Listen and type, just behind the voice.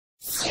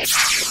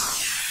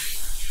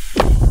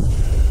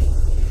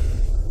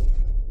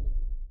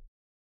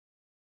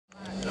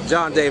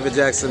John David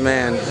Jackson,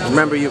 man,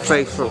 remember you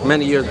played for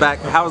many years back.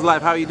 How's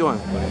life? How are you doing?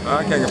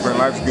 I can't complain.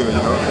 Life's good, you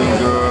know. Things,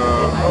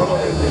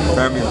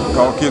 family,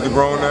 all kids are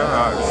grown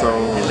now, so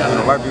you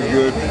know, life is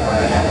good.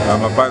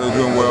 My fighters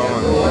doing well,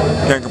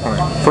 and can't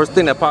complain. First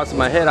thing that pops in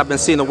my head, I've been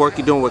seeing the work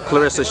you're doing with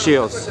Claressa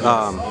Shields.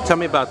 Tell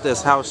me about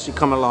this. How's she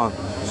coming along?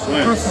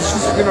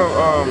 She's, you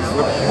know,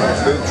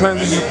 the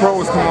transition pro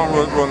has come on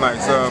real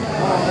nice.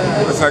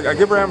 It's like I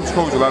give her amateur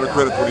coach a lot of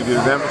credit for what he did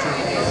as amateur.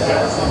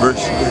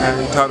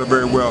 He taught her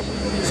very well.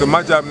 So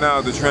my job now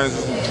is to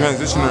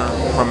transition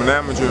her from an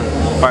amateur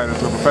fighter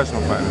to a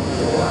professional fighter.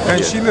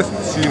 And she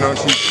listens. She, you know,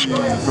 she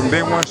from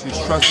day one she's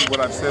trusted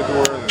what I've said to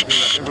her and the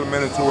things I've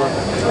implemented to her.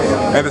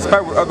 And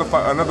despite what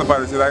another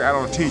fighter said, I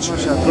don't teach.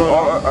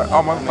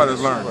 All my other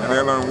fighters learn, and they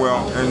learn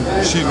well.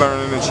 And she's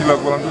learning, and she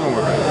loves what I'm doing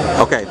with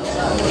her. Okay,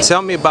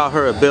 tell me about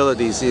her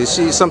abilities.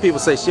 Some people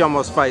say she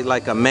almost fights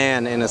like a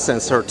man in a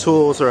sense. Her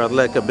tools, her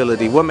athletic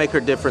ability. What make her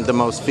different than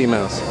most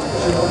females?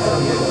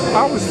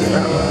 I would say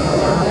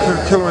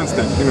her killer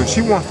instinct. You know,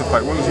 she wants to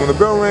fight. When the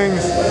bell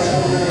rings,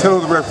 tell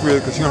her the referee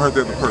because she don't hurt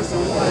the other person.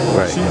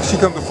 Right. She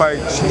comes to fight.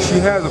 She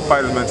has a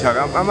fighter's mentality.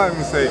 I'm not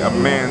even gonna say a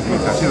man's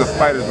mentality. She's a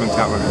fighter's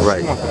mentality.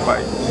 Right. She wants to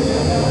fight,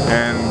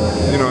 and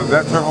you know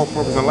that's her whole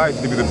purpose in life,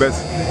 to be the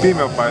best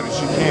female fighter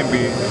she can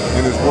be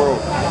in this world.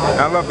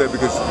 And I love that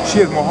because she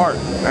has more heart,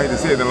 I hate to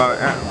say it, than a lot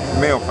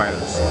of male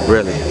fighters.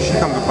 Really? She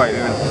comes to fight,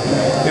 and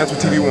that's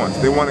what TV wants.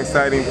 They want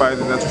exciting fighters,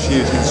 and that's what she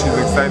is. She's an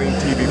exciting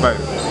TV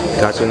fighter.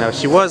 Gotcha. Now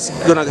she was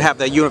gonna have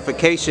that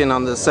unification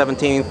on the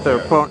 17th.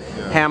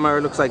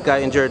 Hammer looks like got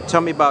injured.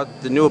 Tell me about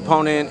the new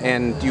opponent,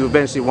 and do you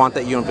eventually want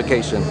that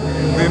unification?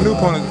 The new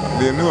opponent,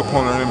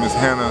 her name is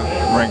Hannah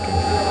Rankin.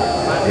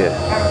 Yeah.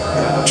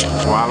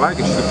 Well, I like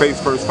it. She's a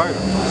face-first fighter,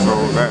 so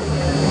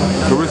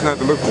Claressa have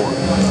to look for her.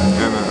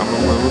 And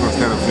we're gonna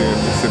stand up here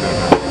and sit there.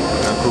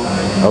 That's cool.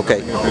 Okay.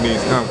 If it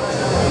needs to come.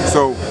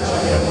 So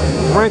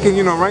Rankin,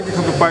 you know, Rankin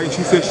comes to fight.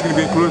 She says she's gonna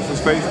be in Claressa's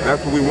face.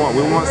 That's what we want.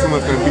 We want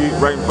someone that's gonna be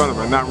right in front of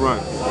her, not run.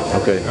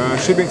 Okay.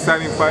 Should be an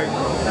exciting fight.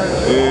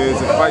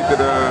 It's a fight that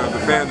the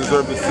fans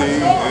deserve to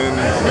see,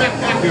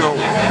 and you know,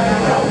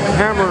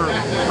 Hammer,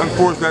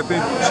 unfortunately, I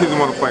think she doesn't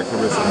want to fight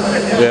Claressa.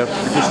 Yeah.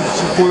 Because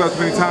she pulled out too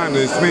many times, and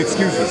there's too many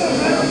excuses.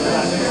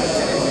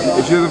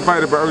 If she doesn't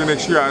fight her by early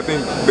next year, I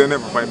think they'll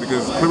never fight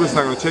because Claressa's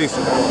not going to chase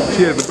her.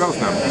 She has the belts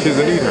now. She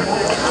doesn't need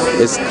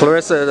her. Is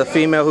Claressa the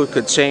female who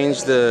could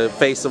change the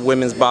face of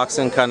women's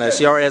boxing?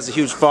 She already has a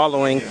huge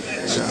following.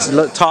 She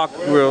talk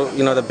real,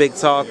 you know, the big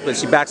talk, but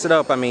she backs it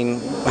up. I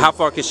mean, how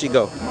far can she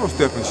go? Most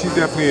definitely. She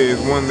definitely is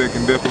one that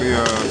can definitely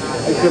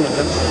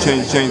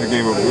change the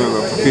game of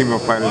female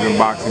fighters in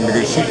boxing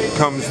because she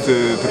comes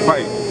to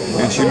fight.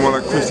 And she's more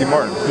like Christy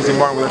Martin. Christy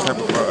Martin was that type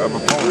of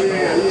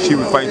opponent. She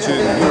would fight you,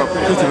 you know,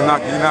 Christy would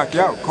knock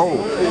you out cold.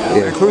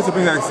 Yeah. And Claressa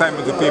brings that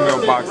excitement to female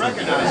boxing,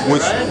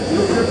 which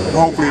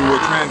hopefully will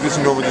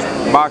transition over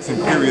to boxing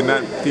period,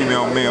 not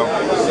female male.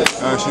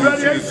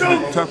 She's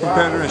a tough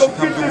competitor and she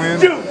comes to win.